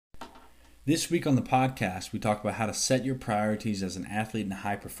This week on the podcast, we talk about how to set your priorities as an athlete and a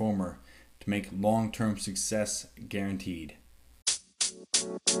high performer to make long-term success guaranteed.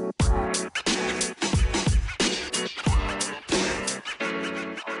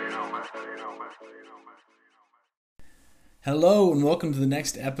 Hello and welcome to the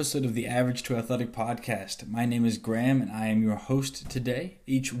next episode of the Average to Athletic podcast. My name is Graham and I am your host today.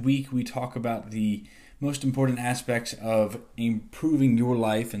 Each week we talk about the most important aspects of improving your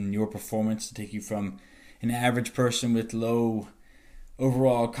life and your performance to take you from an average person with low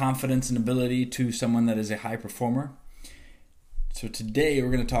overall confidence and ability to someone that is a high performer. So today we're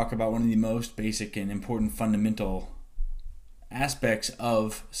going to talk about one of the most basic and important fundamental aspects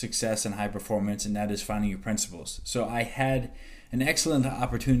of success and high performance, and that is finding your principles. So I had an excellent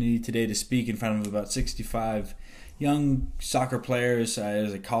opportunity today to speak in front of about 65 young soccer players. It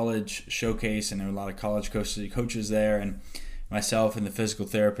was a college showcase, and there were a lot of college coaches there, and myself and the physical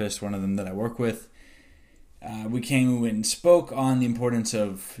therapist, one of them that I work with. We went and spoke on the importance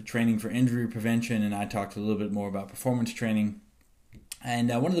of training for injury prevention, and I talked a little bit more about performance training. And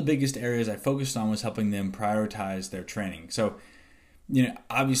one of the biggest areas I focused on was helping them prioritize their training. So,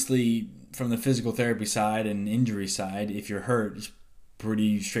 obviously from the physical therapy side and injury side, if you're hurt, it's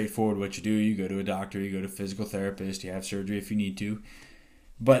pretty straightforward what you do. You go to a doctor, you go to a physical therapist, you have surgery if you need to.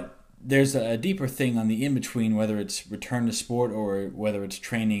 But there's a deeper thing on the in-between, whether it's return to sport or whether it's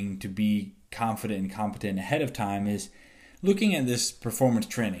training to be confident and competent ahead of time, is looking at this performance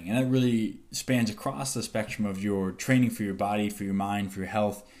training, and that really spans across the spectrum of your training for your body, for your mind, for your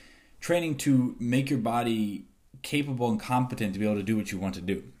health, training to make your body capable and competent to be able to do what you want to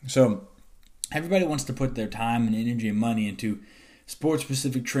do. So everybody wants to put their time and energy and money into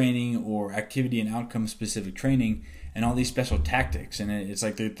sport-specific training or activity and outcome-specific training and all these special tactics, and it's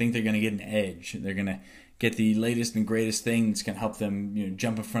like they think they're going to get an edge. They're going to get the latest and greatest thing that's going to help them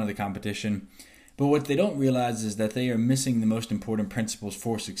jump in front of the competition. But what they don't realize is that they are missing the most important principles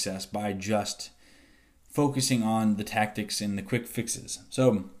for success by just focusing on the tactics and the quick fixes.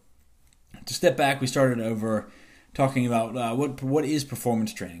 So to step back, we started over talking about what is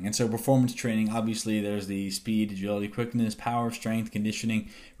performance training. And so performance training, obviously there's the speed, agility, quickness, power, strength,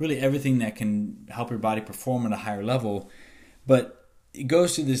 conditioning, really everything that can help your body perform at a higher level. But it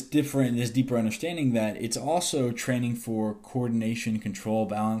goes to this deeper understanding that it's also training for coordination, control,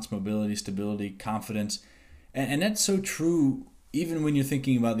 balance, mobility, stability, confidence. And that's so true even when you're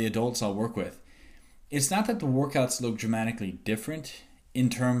thinking about the adults I'll work with. It's not that the workouts look dramatically different in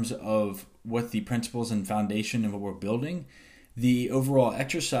terms of what the principles and foundation of what we're building. The overall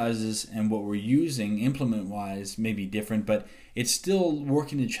exercises and what we're using implement-wise may be different, but it's still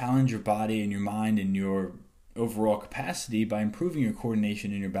working to challenge your body and your mind and your overall capacity by improving your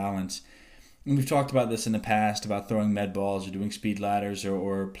coordination and your balance. And we've talked about this in the past, about throwing med balls or doing speed ladders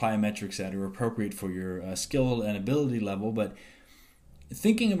or plyometrics that are appropriate for your skill and ability level. But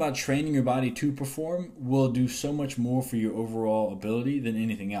thinking about training your body to perform will do so much more for your overall ability than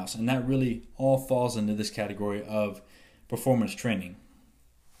anything else. And that really all falls into this category of performance training.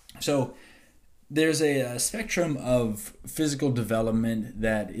 So there's a spectrum of physical development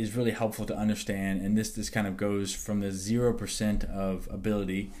that is really helpful to understand, and this kind of goes from the 0% of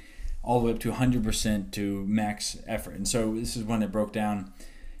ability all the way up to 100% to max effort. And so this is when it broke down.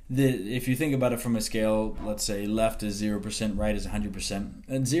 If you think about it from a scale, let's say left is 0%, right is 100%,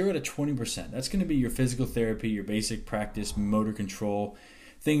 and 0 to 20%, that's going to be your physical therapy, your basic practice, motor control,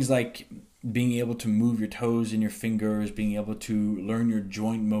 things like being able to move your toes and your fingers, being able to learn your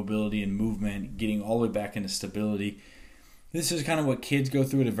joint mobility and movement, getting all the way back into stability. This is kind of what kids go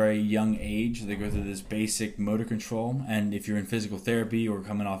through at a very young age. They go through this basic motor control, and if you're in physical therapy or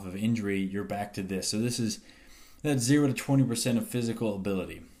coming off of injury, you're back to this. So that's 0 to 20% of physical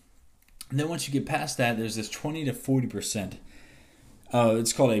ability. And then once you get past that, there's this 20 to 40%.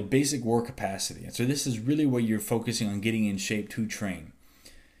 It's called a basic work capacity. And so this is really where you're focusing on getting in shape to train.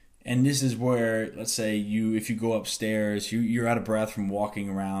 And this is where, let's say, if you go upstairs, you're out of breath from walking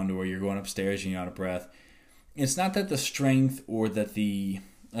around, or you're going upstairs and you're out of breath. It's not that the strength or that the,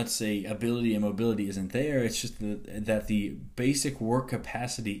 let's say, ability and mobility isn't there. It's just that the basic work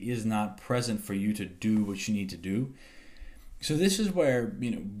capacity is not present for you to do what you need to do. So this is where,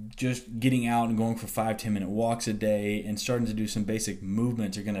 just getting out and going for 5-10 minute walks a day and starting to do some basic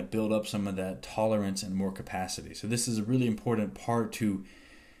movements are going to build up some of that tolerance and more capacity. So this is a really important part to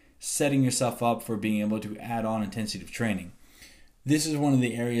setting yourself up for being able to add on intensity of training. This is one of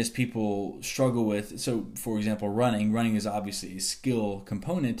the areas people struggle with. So, for example, running is obviously a skill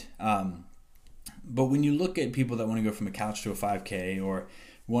component. But when you look at people that want to go from a couch to a 5K or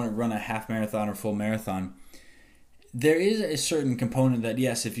want to run a half marathon or full marathon, there is a certain component that,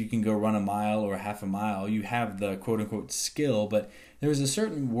 yes, if you can go run a mile or half a mile, you have the quote-unquote skill, but there's a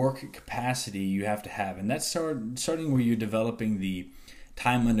certain work capacity you have to have, and that's starting where you're developing the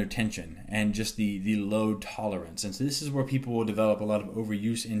time under tension and just the load tolerance. And so this is where people will develop a lot of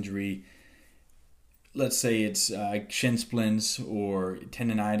overuse injury. Let's say it's shin splints or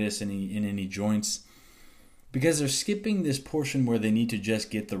tendonitis in any joints, because they're skipping this portion where they need to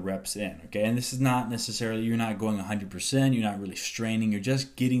just get the reps in, okay? And this is not necessarily, you're not going 100%, you're not really straining, you're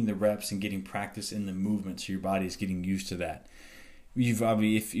just getting the reps and getting practice in the movement, so your body is getting used to that.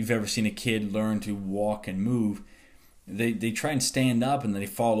 If you've ever seen a kid learn to walk and move, they try and stand up and they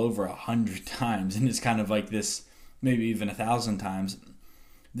fall over 100 times, and it's kind of like this, maybe even 1,000 times.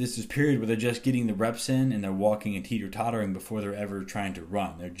 This is a period where they're just getting the reps in and they're walking and teeter-tottering before they're ever trying to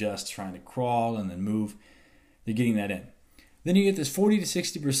run. They're just trying to crawl and then move. They're getting that in. Then you get this 40 to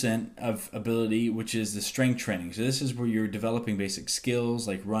 60% of ability, which is the strength training. So this is where you're developing basic skills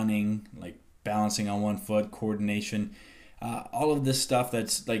like running, like balancing on one foot, coordination, all of this stuff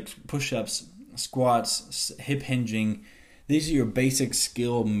that's like push-ups, squats, hip hinging. These are your basic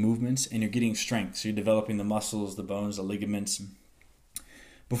skill movements, and you're getting strength. So you're developing the muscles, the bones, the ligaments,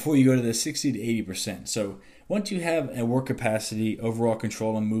 before you go to the 60 to 80%. So once you have a work capacity, overall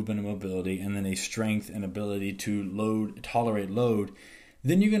control and movement and mobility, and then a strength and ability to tolerate load,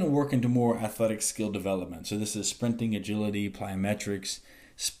 then you're going to work into more athletic skill development. So this is sprinting, agility, plyometrics,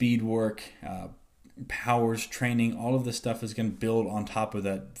 speed work, powers, training. All of this stuff is going to build on top of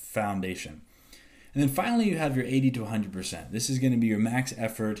that foundation. And then finally, you have your 80 to 100%. This is going to be your max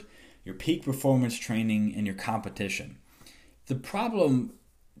effort, your peak performance training, and your competition. The problem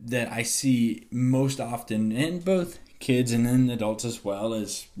that I see most often in both kids and in adults as well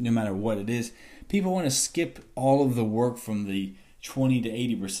is, no matter what it is, people want to skip all of the work from the 20 to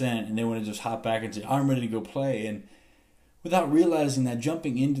 80% and they want to just hop back and say, I'm ready to go play. And without realizing that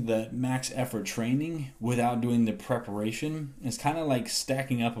jumping into the max effort training without doing the preparation is kind of like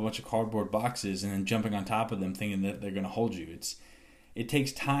stacking up a bunch of cardboard boxes and then jumping on top of them thinking that they're going to hold you. It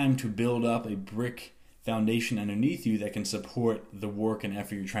takes time to build up a brick foundation underneath you that can support the work and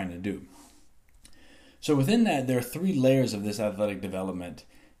effort you're trying to do. So within that, there are 3 layers of this athletic development.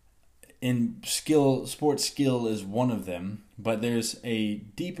 In skill, sports skill is one of them, but there's a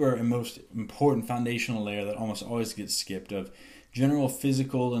deeper and most important foundational layer that almost always gets skipped, of general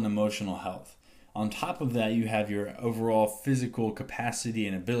physical and emotional health. On top of that, you have your overall physical capacity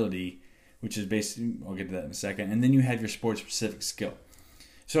and ability, which is basically, I'll get to that in a second, and then you have your sports-specific skill.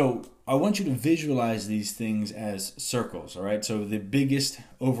 So I want you to visualize these things as circles, all right? So the biggest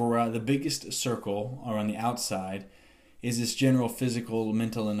circle, or on the outside, is this general physical,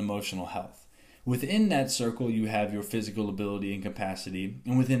 mental, and emotional health. Within that circle, you have your physical ability and capacity,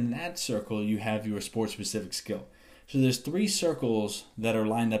 and within that circle, you have your sports-specific skill. So there's 3 circles that are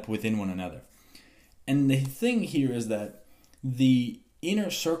lined up within one another. And the thing here is that the inner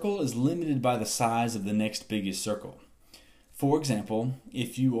circle is limited by the size of the next biggest circle. For example,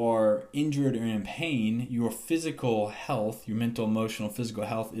 if you are injured or in pain, your physical health, your mental, emotional, physical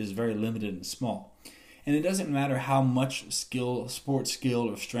health is very limited and small. And it doesn't matter how much skill, sports skill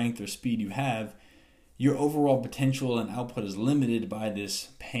or strength or speed you have, your overall potential and output is limited by this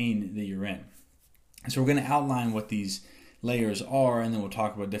pain that you're in. So we're going to outline what these layers are, and then we'll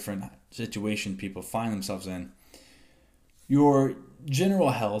talk about different situations people find themselves in. Your general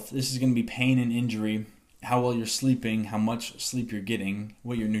health, this is going to be pain and injury, how well you're sleeping, how much sleep you're getting,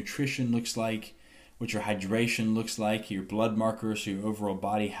 what your nutrition looks like, what your hydration looks like, your blood markers, your overall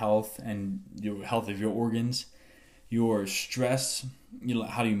body health, and your health of your organs, your stress,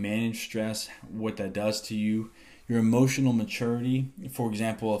 how do you manage stress, what that does to you, your emotional maturity. For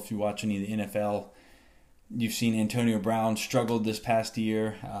example, if you watch any of the NFL, you've seen Antonio Brown struggled this past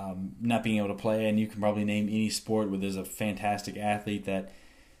year, not being able to play, and you can probably name any sport where there's a fantastic athlete that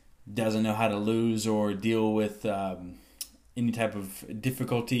doesn't know how to lose or deal with any type of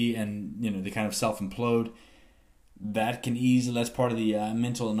difficulty, and they kind of self-implode. That can easily, that's part of the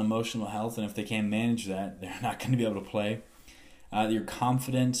mental and emotional health, and if they can't manage that, they're not going to be able to play. Your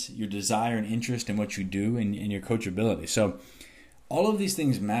confidence, your desire and interest in what you do, and your coachability. So all of these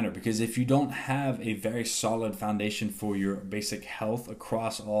things matter, because if you don't have a very solid foundation for your basic health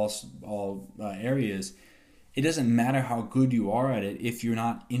across all areas, it doesn't matter how good you are at it if you're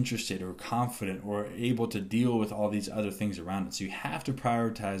not interested or confident or able to deal with all these other things around it. So you have to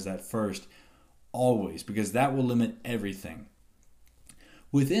prioritize that first, always, because that will limit everything.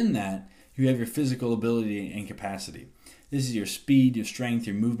 Within that, you have your physical ability and capacity. This is your speed, your strength,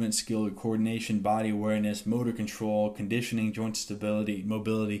 your movement skill, your coordination, body awareness, motor control, conditioning, joint stability,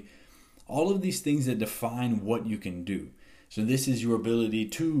 mobility. All of these things that define what you can do. So this is your ability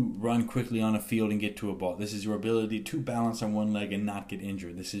to run quickly on a field and get to a ball. This is your ability to balance on one leg and not get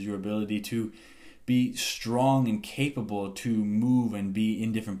injured. This is your ability to be strong and capable to move and be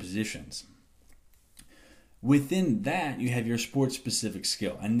in different positions. Within that, you have your sport-specific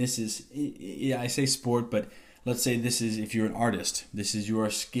skill. And this is, I say sport, but let's say this is, if you're an artist, this is your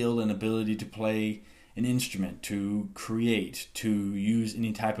skill and ability to play an instrument, to create, to use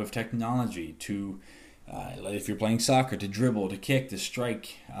any type of technology, to, if you're playing soccer, to dribble, to kick, to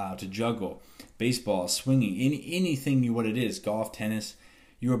strike, to juggle, baseball, swinging, anything what it is, golf, tennis.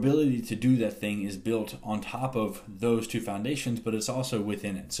 Your ability to do that thing is built on top of those two foundations, but it's also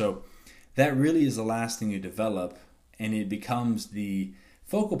within it. So that really is the last thing you develop, and it becomes the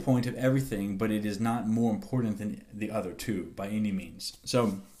focal point of everything, but it is not more important than the other two by any means.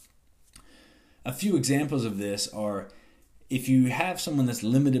 So a few examples of this are, if you have someone that's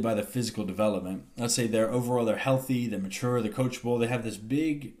limited by their physical development, let's say they're healthy, they're mature, they're coachable, they have this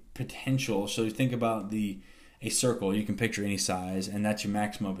big potential. So you think about a circle, you can picture any size, and that's your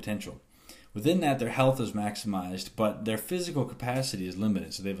maximum potential. Within that, their health is maximized, but their physical capacity is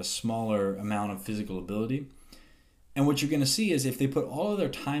limited. So they have a smaller amount of physical ability. And what you're going to see is if they put all of their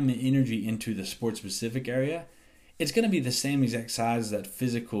time and energy into the sport-specific area, it's going to be the same exact size as that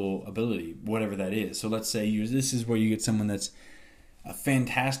physical ability, whatever that is. So let's say this is where you get someone that's a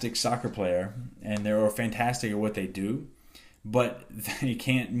fantastic soccer player, and they're fantastic at what they do, but they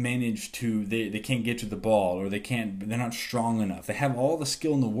can't manage to, they can't get to the ball, or they're not strong enough. They have all the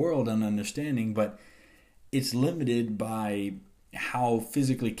skill in the world and understanding, but it's limited by how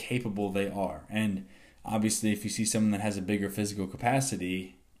physically capable they are. And obviously, if you see someone that has a bigger physical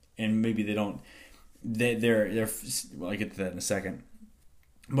capacity, and maybe they're well, I'll get to that in a second.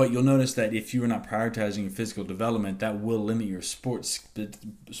 But you'll notice that if you are not prioritizing your physical development, that will limit your sport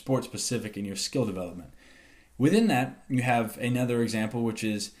specific and your skill development. Within that, you have another example, which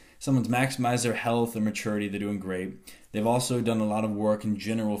is someone's maximized their health and maturity. They're doing great. They've also done a lot of work in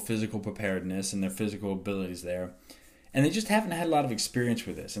general physical preparedness and their physical abilities there. And they just haven't had a lot of experience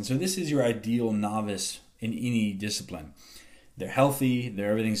with this. And so this is your ideal novice in any discipline. They're healthy,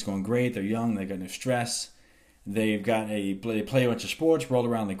 everything's going great, they're young, they've got no stress. They play a bunch of sports, roll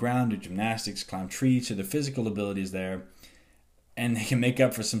around the ground, do gymnastics, climb trees, so their physical ability is there. And they can make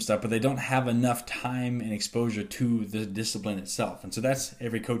up for some stuff, but they don't have enough time and exposure to the discipline itself. And so that's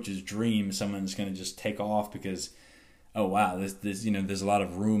every coach's dream. Someone's going to just take off because, oh wow, there's a lot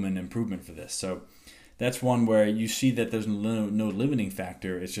of room and improvement for this. So that's one where you see that there's no limiting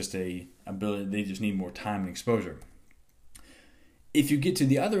factor. It's just a ability. They just need more time and exposure. If you get to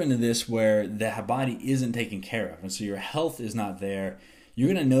the other end of this, where the body isn't taken care of, and so your health is not there,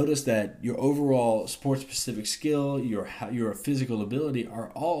 you're going to notice that your overall sport-specific skill, your physical ability are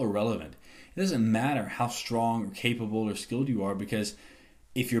all irrelevant. It doesn't matter how strong or capable or skilled you are, because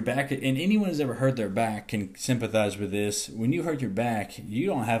if your back, and anyone who's ever hurt their back can sympathize with this, when you hurt your back, you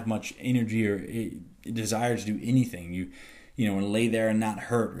don't have much energy or desire to do anything. You want to lay there and not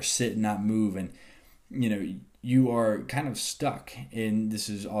hurt, or sit and not move, and you are kind of stuck. And this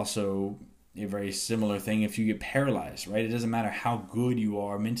is also a very similar thing if you get paralyzed, right? It doesn't matter how good you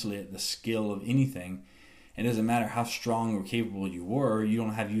are mentally at the skill of anything. It doesn't matter how strong or capable you were, you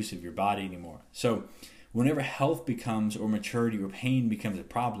don't have use of your body anymore. So whenever health becomes, or maturity or pain becomes a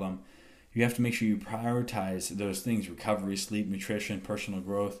problem, you have to make sure you prioritize those things: recovery, sleep, nutrition, personal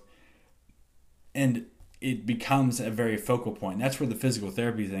growth. And it becomes a very focal point. And that's where the physical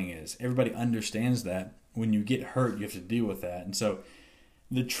therapy thing is. Everybody understands that when you get hurt, you have to deal with that. And so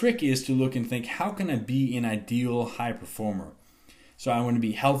the trick is to look and think, how can I be an ideal high performer? So I want to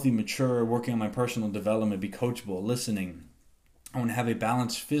be healthy, mature, working on my personal development, be coachable, listening. I want to have a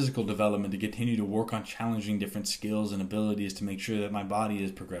balanced physical development to continue to work on challenging different skills and abilities to make sure that my body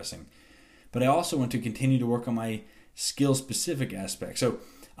is progressing. But I also want to continue to work on my skill-specific aspects. So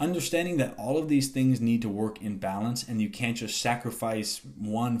understanding that all of these things need to work in balance, and you can't just sacrifice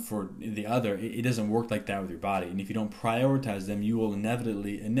one for the other. It doesn't work like that with your body. And if you don't prioritize them, you will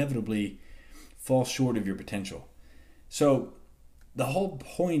inevitably fall short of your potential. So the whole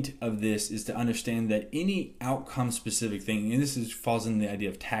point of this is to understand that any outcome-specific thing, and falls in the idea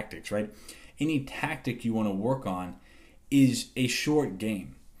of tactics, right? Any tactic you want to work on is a short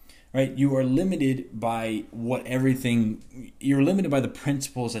game. Right, you are limited by you're limited by the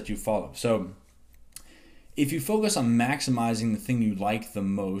principles that you follow. So if you focus on maximizing the thing you like the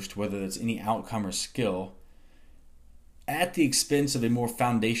most, whether that's any outcome or skill, at the expense of a more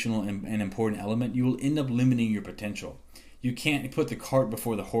foundational and important element, you will end up limiting your potential. You can't put the cart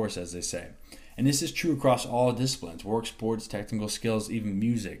before the horse, as they say. And this is true across all disciplines: work, sports, technical skills, even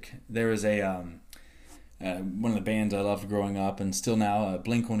music. There is one of the bands I loved growing up and still now,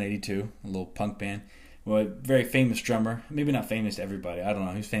 Blink-182, a little punk band. Well, a very famous drummer. Maybe not famous to everybody. I don't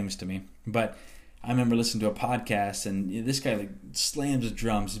know. He's famous to me. But I remember listening to a podcast, and this guy slams his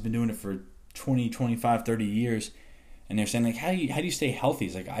drums. He's been doing it for 20, 25, 30 years. And they're saying, how do you stay healthy?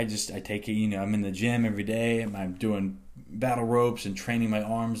 He's like, I take it, I'm in the gym every day. I'm doing battle ropes and training my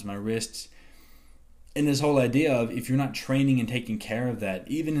arms, my wrists. And this whole idea of, if you're not training and taking care of that,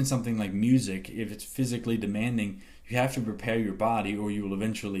 even in something like music, if it's physically demanding, you have to prepare your body, or you will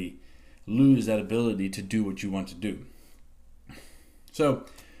eventually lose that ability to do what you want to do. So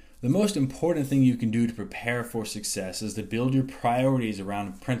the most important thing you can do to prepare for success is to build your priorities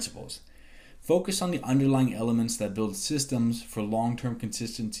around principles. Focus on the underlying elements that build systems for long-term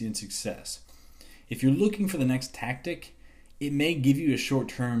consistency and success. If you're looking for the next tactic, it may give you a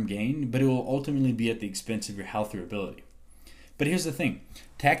short-term gain, but it will ultimately be at the expense of your health or ability. But here's the thing: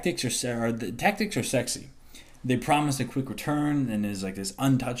 tactics are sexy. They promise a quick return, and there's like this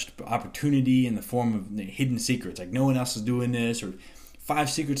untouched opportunity in the form of hidden secrets, like no one else is doing this, or 5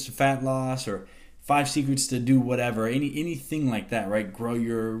 secrets to fat loss, or 5 secrets to do whatever, anything like that, right? Grow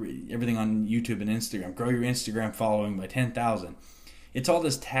everything on YouTube and Instagram. Grow your Instagram following by 10,000. It's all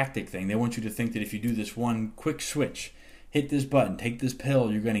this tactic thing. They want you to think that if you do this one quick switch, hit this button, take this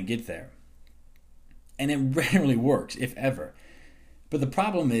pill, you're going to get there. And it rarely works, if ever. But the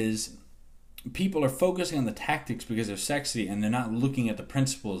problem is, people are focusing on the tactics because they're sexy, and they're not looking at the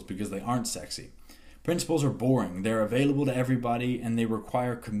principles because they aren't sexy. Principles are boring. They're available to everybody, and they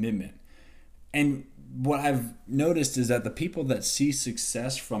require commitment. And what I've noticed is that the people that see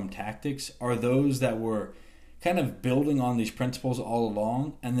success from tactics are those that were kind of building on these principles all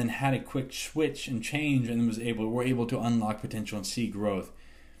along, and then had a quick switch and change, and were able to unlock potential and see growth.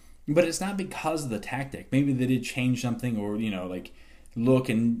 But it's not because of the tactic. Maybe they did change something, or look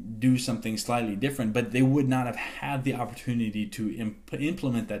and do something slightly different, but they would not have had the opportunity to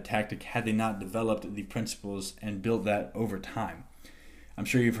implement that tactic had they not developed the principles and built that over time. I'm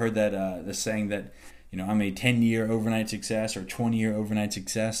sure you've heard that the saying that I'm a 10-year overnight success or 20-year overnight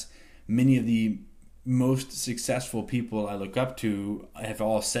success. Many of the most successful people I look up to have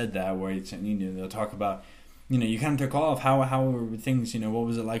all said that, where they'll talk about, you kind of took off, how were things, what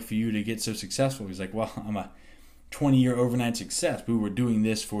was it like for you to get so successful? He's like, well, I'm a 20-year overnight success. We were doing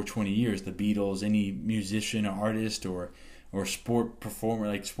this for 20 years. The Beatles, any musician or artist or sport performer,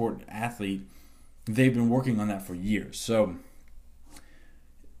 like sport athlete, they've been working on that for years. So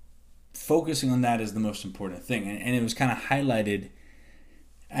focusing on that is the most important thing. And it was kind of highlighted.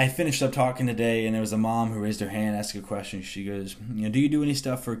 I finished up talking today, and there was a mom who raised her hand, asked a question. She goes, do you do any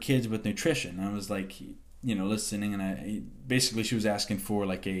stuff for kids with nutrition? And I was like, listening, and basically she was asking for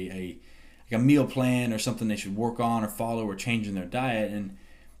like a meal plan or something they should work on or follow or change in their diet. And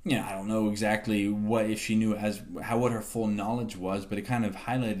I don't know exactly what she knew what her full knowledge was, but it kind of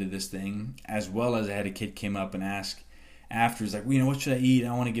highlighted this thing, as well as I had a kid came up and ask after, he's like, what should I eat?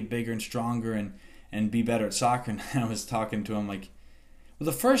 I want to get bigger and stronger and be better at soccer. And I was talking to him like, well,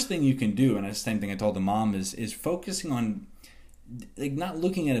 the first thing you can do, and it's the same thing I told the mom, is focusing on, like, not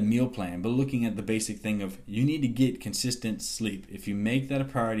looking at a meal plan, but looking at the basic thing of, you need to get consistent sleep. If you make that a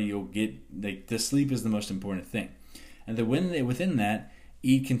priority, you'll get, the sleep is the most important thing. And then within that,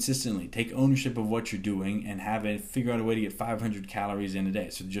 eat consistently. Take ownership of what you're doing and figure out a way to get 500 calories in a day.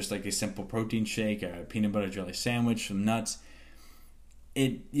 So just like a simple protein shake, a peanut butter jelly sandwich, some nuts.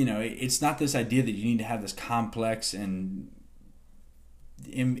 It's not this idea that you need to have this complex and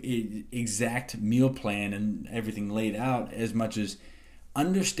exact meal plan and everything laid out, as much as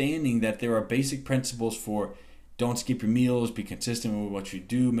understanding that there are basic principles for don't skip your meals, be consistent with what you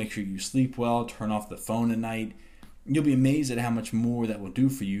do, make sure you sleep well, turn off the phone at night. You'll be amazed at how much more that will do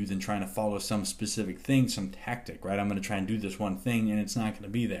for you than trying to follow some specific thing, some tactic, right? I'm going to try and do this one thing and it's not going to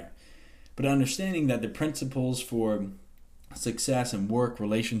be there. But understanding that the principles for success in work,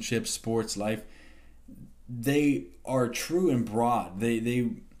 relationships, sports, life, they are true and broad.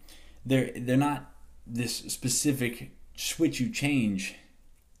 They're not this specific switch you change.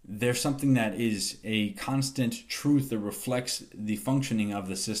 They're something that is a constant truth that reflects the functioning of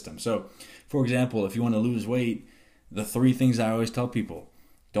the system. So, for example, if you want to lose weight, the 3 things I always tell people: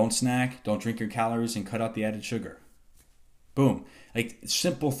 don't snack, don't drink your calories, and cut out the added sugar. Boom. Like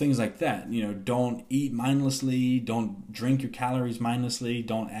simple things like that. Don't eat mindlessly, don't drink your calories mindlessly,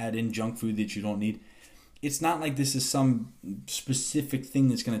 don't add in junk food that you don't need. It's not like this is some specific thing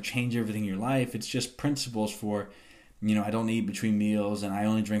that's going to change everything in your life. It's just principles for, I don't eat between meals, and I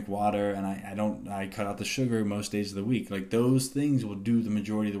only drink water, and I cut out the sugar most days of the week. Like those things will do the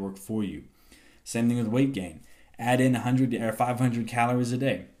majority of the work for you. Same thing with weight gain. Add in 100 or 500 calories a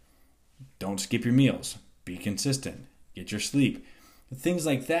day. Don't skip your meals. Be consistent. Get your sleep. Things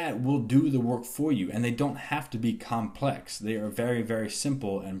like that will do the work for you, and they don't have to be complex. They are very, very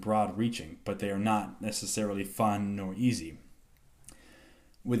simple and broad-reaching, but they are not necessarily fun nor easy.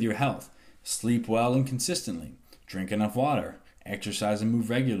 With your health, sleep well and consistently. Drink enough water. Exercise and move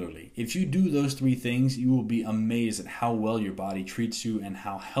regularly. If you do those 3 things, you will be amazed at how well your body treats you and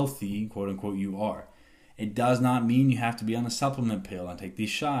how healthy, quote unquote, you are. It does not mean you have to be on a supplement pill and take these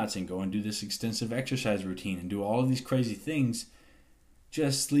shots and go and do this extensive exercise routine and do all of these crazy things.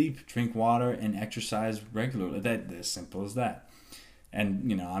 Just sleep, drink water, and exercise regularly. That's as simple as that.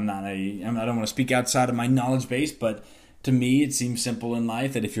 And, I don't want to speak outside of my knowledge base, but to me, it seems simple in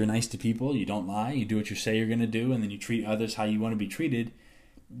life that if you're nice to people, you don't lie, you do what you say you're going to do, and then you treat others how you want to be treated,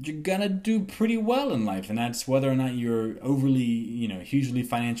 you're going to do pretty well in life. And that's whether or not you're overly, hugely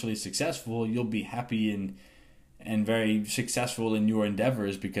financially successful, you'll be happy and very successful in your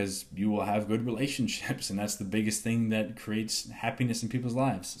endeavors because you will have good relationships. And that's the biggest thing that creates happiness in people's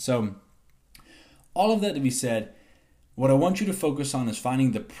lives. So all of that to be said, what I want you to focus on is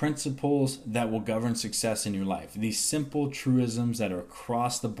finding the principles that will govern success in your life. These simple truisms that are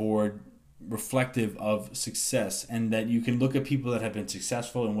across the board reflective of success, and that you can look at people that have been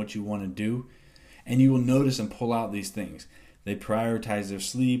successful in what you want to do, and you will notice and pull out these things. They prioritize their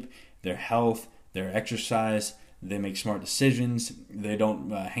sleep, their health, their exercise. They make smart decisions. They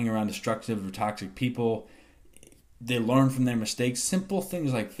don't hang around destructive or toxic people. They learn from their mistakes. Simple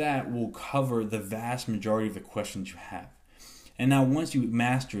things like that will cover the vast majority of the questions you have. And now once you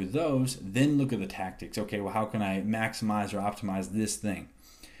master those, then look at the tactics. Okay, well, how can I maximize or optimize this thing?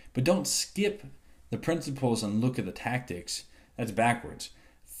 But don't skip the principles and look at the tactics. That's backwards.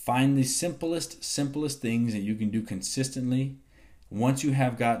 Find the simplest things that you can do consistently. Once you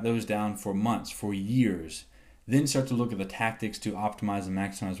have got those down for months, for years, then start to look at the tactics to optimize and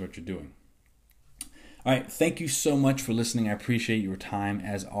maximize what you're doing. All right, thank you so much for listening. I appreciate your time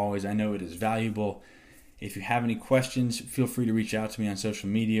as always. I know it is valuable. If you have any questions, feel free to reach out to me on social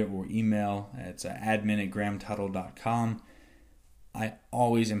media or email. It's admin@grahamtuttle.com. I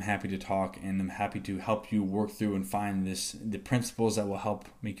always am happy to talk, and I'm happy to help you work through and find the principles that will help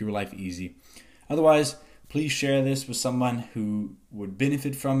make your life easy. Otherwise, please share this with someone who would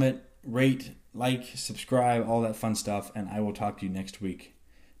benefit from it. Rate, like, subscribe, all that fun stuff, and I will talk to you next week.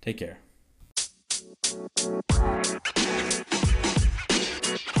 Take care.